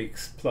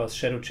matrix plus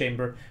shadow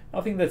chamber.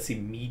 Nothing that's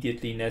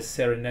immediately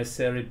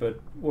necessary, but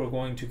we're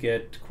going to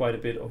get quite a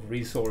bit of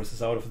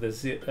resources out of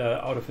this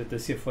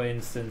this year. For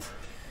instance,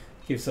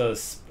 gives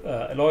us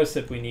alloys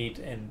that we need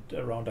and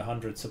around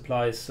 100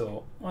 supplies,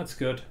 so that's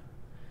good.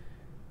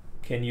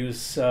 Can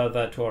use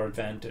that to our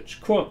advantage.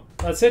 Cool.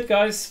 That's it,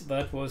 guys.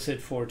 That was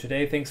it for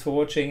today. Thanks for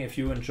watching. If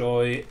you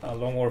enjoy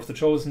Long War of the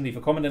Chosen, leave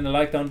a comment and a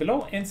like down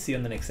below, and see you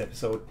in the next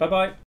episode. Bye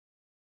bye.